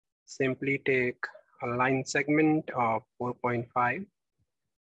simply take a line segment of 4.5,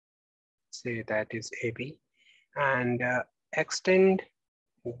 say that is AB, and extend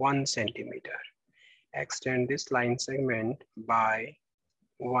 1 centimeter. Extend this line segment by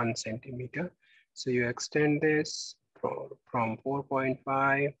 1 centimeter. So you extend this from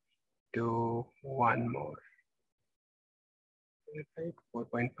 4.5 to 1 more. Right,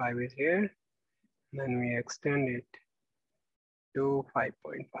 4.5 is here. Then we extend it to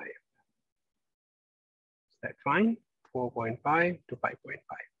 5.5. Is that fine? 4.5 to 5.5.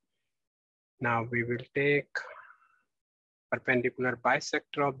 Now we will take perpendicular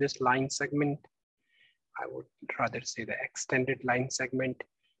bisector of this line segment. I would rather say the extended line segment.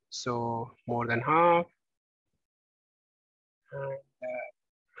 So more than half. And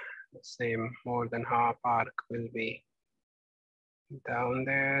the same more than half arc will be down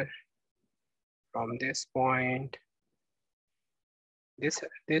there from this point.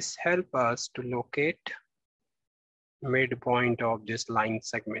 This helps us to locate midpoint of this line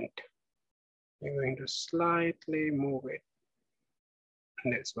segment. We're going to slightly move it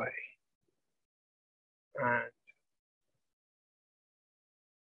this way and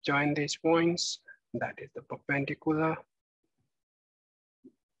join these points. That is the perpendicular.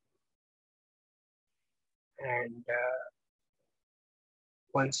 And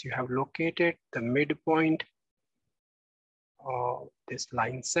once you have located the midpoint of this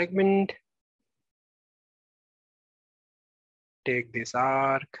line segment, take this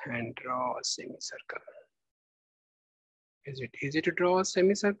arc and draw a semicircle. Is it easy to draw a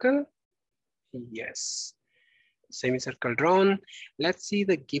semicircle? Yes. Semicircle drawn. Let's see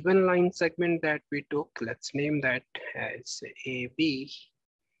the given line segment that we took. Let's name that as AB.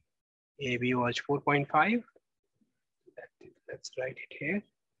 AB was 4.5. Let's write it here.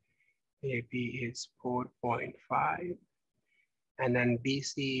 AB is 4.5. And then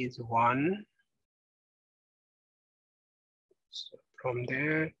BC is 1. So from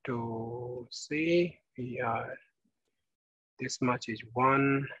there to C, we are, this much is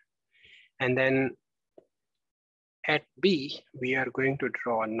 1. And then at B, we are going to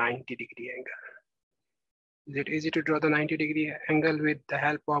draw a 90-degree angle. Is it easy to draw the 90-degree angle with the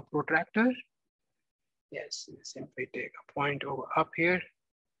help of protractor? Yes, simply take a point over up here.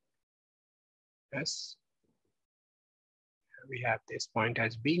 Yes. We have this point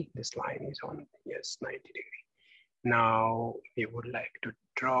as B. This line is on, yes, 90 degree. Now we would like to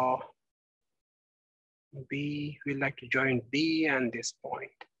draw B. We'd like to join B and this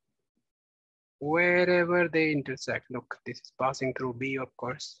point. Wherever they intersect, look, this is passing through B, of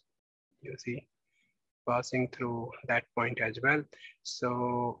course. You see, passing through that point as well.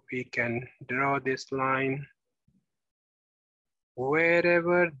 So we can draw this line.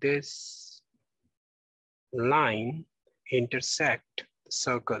 Wherever this line intersect the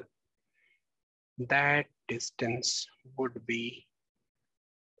circle, that distance would be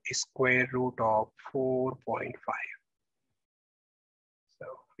a square root of 4.5. So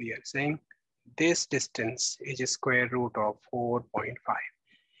we are saying this distance is a square root of 4.5.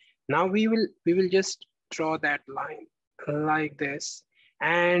 Now we will just draw that line like this,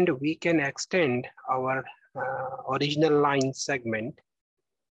 and we can extend our original line segment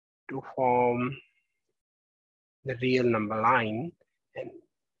to form the real number line, and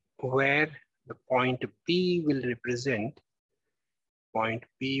where the point P will represent,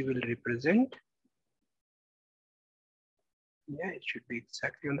 yeah, it should be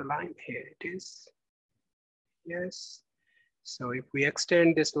exactly on the line. Here it is. Yes. So if we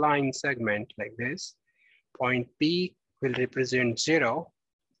extend this line segment like this, point P will represent 0.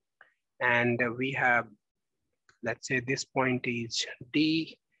 And we have, let's say this point is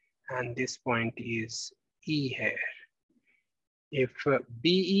D and this point is E here. If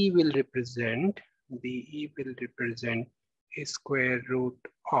BE will represent a square root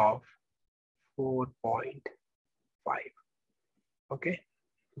of 4.5. Okay,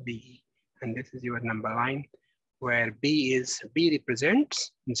 BE, and this is your number line where B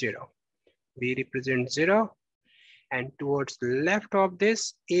represents 0. B represents 0, and towards the left of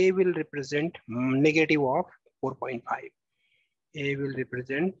this, A will represent negative of 4.5. A will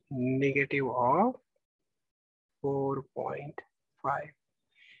represent negative of 4.5.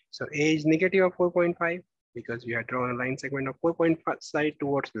 So A is negative of 4.5 because we have drawn a line segment of 4.5 side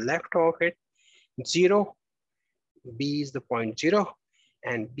towards left of it. 0, B is the point 0,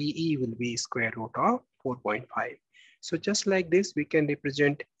 and BE will be square root of 4.5. So just like this, we can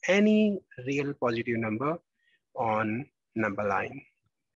represent any real positive number on number line.